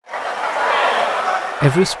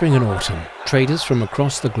Every spring and autumn, traders from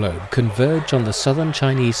across the globe converge on the southern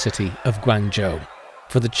Chinese city of Guangzhou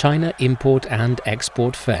for the China Import and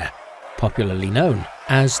Export Fair, popularly known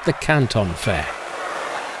as the Canton Fair.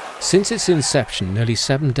 Since its inception nearly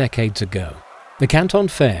 7 decades ago, the Canton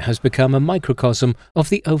Fair has become a microcosm of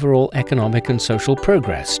the overall economic and social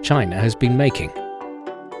progress China has been making.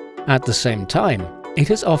 At the same time, it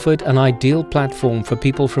has offered an ideal platform for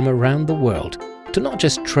people from around the world to not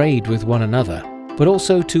just trade with one another, but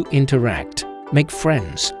also to interact, make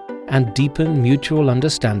friends, and deepen mutual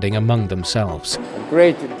understanding among themselves.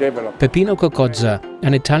 Peppino Cocozza,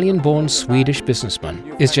 an Italian-born Swedish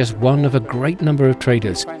businessman, is just one of a great number of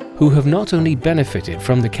traders who have not only benefited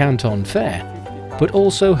from the Canton Fair, but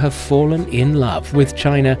also have fallen in love with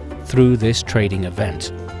China through this trading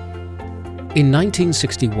event. In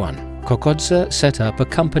 1961, Cocozza set up a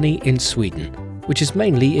company in Sweden, which is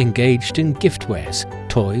mainly engaged in giftwares,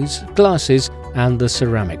 toys, glasses, and the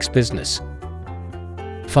ceramics business.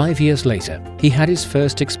 5 years later, he had his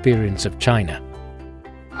first experience of China.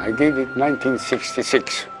 I did it in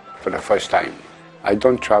 1966 for the first time. I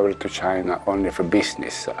don't travel to China only for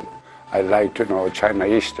business. I like to know China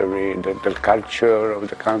history, the culture of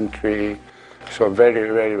the country. So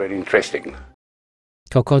very interesting.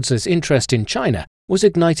 Cocozza's interest in China was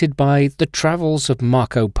ignited by The Travels of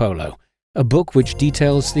Marco Polo, a book which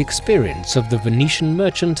details the experience of the Venetian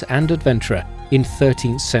merchant and adventurer in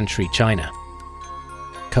 13th century China.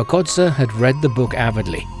 Cocozza had read the book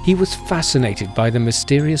avidly. He was fascinated by the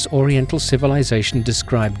mysterious Oriental civilization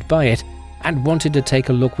described by it and wanted to take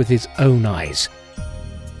a look with his own eyes.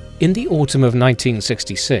 In the autumn of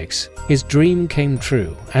 1966, his dream came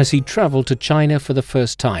true as he traveled to China for the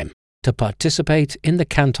first time to participate in the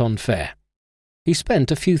Canton Fair. He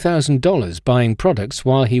spent a few $1,000s buying products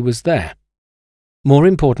while he was there. More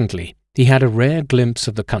importantly, he had a rare glimpse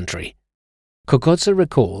of the country. Cocozza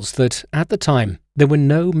recalls that at the time there were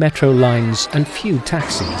no metro lines and few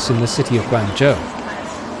taxis in the city of Guangzhou.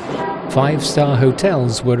 5-star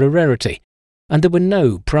hotels were a rarity, and there were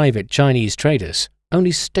no private Chinese traders,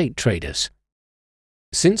 only state traders.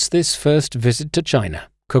 Since this first visit to China,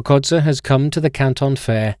 Cocozza has come to the Canton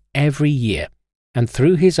Fair every year, and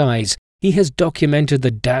through his eyes he has documented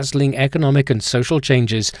the dazzling economic and social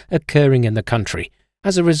changes occurring in the country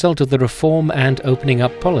as a result of the reform and opening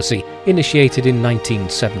up policy initiated in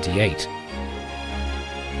 1978.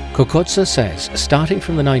 Cocozza says, starting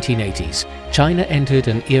from the 1980s, China entered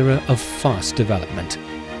an era of fast development.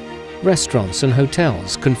 Restaurants and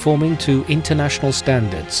hotels conforming to international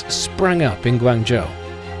standards sprang up in Guangzhou.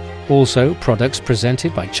 Also, products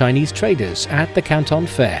presented by Chinese traders at the Canton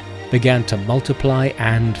Fair began to multiply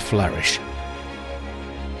and flourish.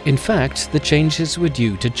 In fact, the changes were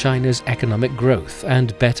due to China's economic growth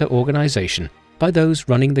and better organization by those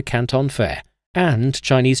running the Canton Fair and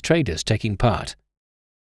Chinese traders taking part.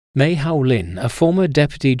 Mei Haolin, a former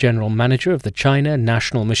Deputy General Manager of the China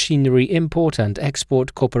National Machinery Import and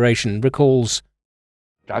Export Corporation, recalls,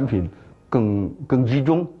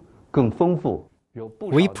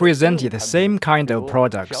 We presented the same kind of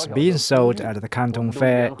products being sold at the Canton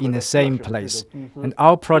Fair in the same place, and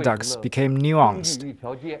our products became nuanced.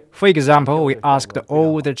 For example, we asked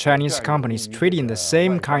all the Chinese companies trading the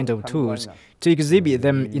same kind of tools to exhibit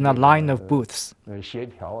them in a line of booths.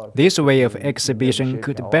 This way of exhibition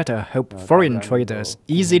could better help foreign traders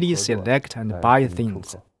easily select and buy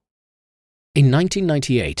things. In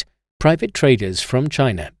 1998, private traders from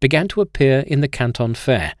China began to appear in the Canton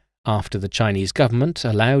Fair after the Chinese government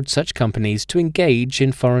allowed such companies to engage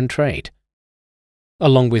in foreign trade.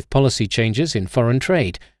 Along with policy changes in foreign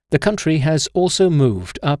trade, the country has also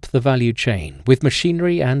moved up the value chain with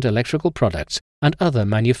machinery and electrical products and other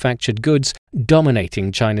manufactured goods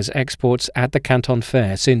dominating China's exports at the Canton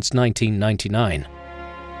Fair since 1999.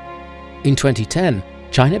 In 2010,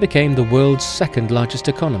 China became the world's second largest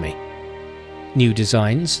economy. New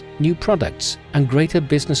designs, new products, and greater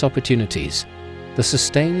business opportunities, the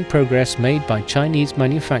sustained progress made by Chinese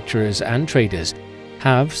manufacturers and traders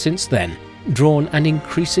have, since then, drawn an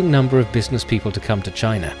increasing number of business people to come to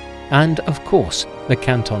China, and, of course, the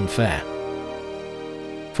Canton Fair.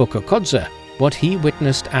 For Cocozza, what he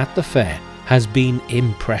witnessed at the fair has been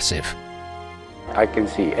impressive. I can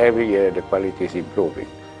see every year the quality is improving.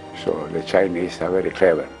 So the Chinese are very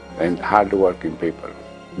clever and hard-working people.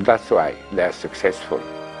 That's why they are successful.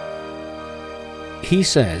 He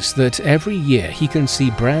says that every year he can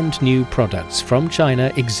see brand new products from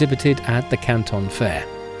China exhibited at the Canton Fair.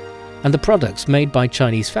 And the products made by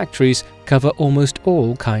Chinese factories cover almost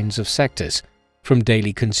all kinds of sectors, from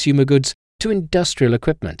daily consumer goods to industrial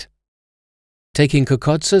equipment. Taking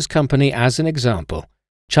Cocozza's company as an example,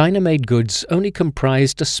 China-made goods only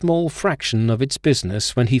comprised a small fraction of its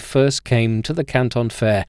business when he first came to the Canton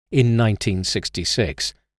Fair in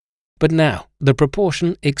 1966. But now the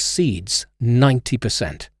proportion exceeds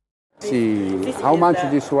 90%. See, how much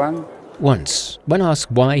this one? Once, when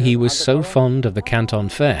asked why he was so fond of the Canton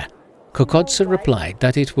Fair, Cocozza replied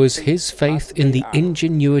that it was his faith in the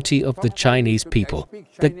ingenuity of the Chinese people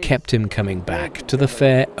that kept him coming back to the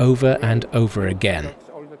fair over and over again.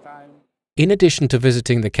 In addition to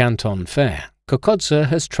visiting the Canton Fair, Cocozza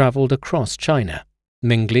has travelled across China,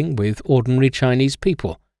 mingling with ordinary Chinese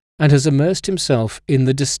people, and has immersed himself in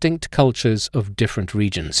the distinct cultures of different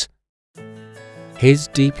regions. His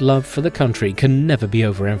deep love for the country can never be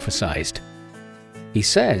overemphasized. He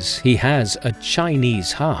says he has a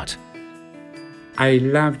Chinese heart. I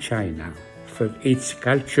love China for its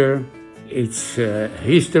culture, its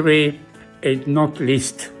history, and not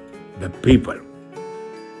least the people.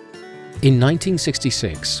 In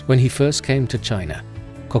 1966, when he first came to China,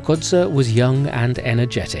 Cocozza was young and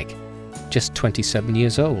energetic, just 27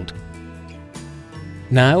 years old.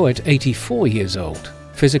 Now at 84 years old,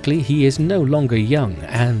 physically he is no longer young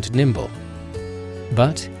and nimble.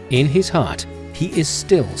 But in his heart, he is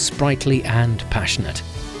still sprightly and passionate.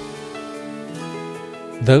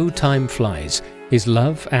 Though time flies, his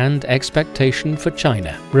love and expectation for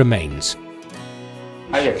China remains.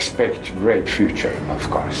 I expect great future, of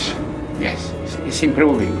course. Yes, it's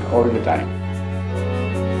improving all the time.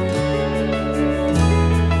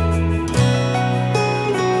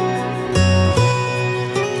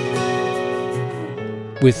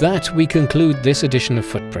 With that, we conclude this edition of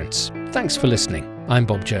Footprints. Thanks for listening. I'm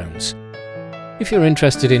Bob Jones. If you're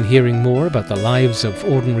interested in hearing more about the lives of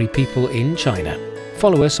ordinary people in China,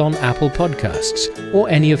 follow us on Apple Podcasts or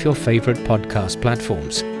any of your favorite podcast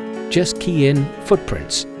platforms. Just key in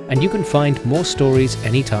Footprints and you can find more stories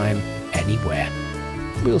anytime, anywhere.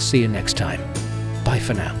 We'll see you next time. Bye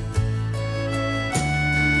for now.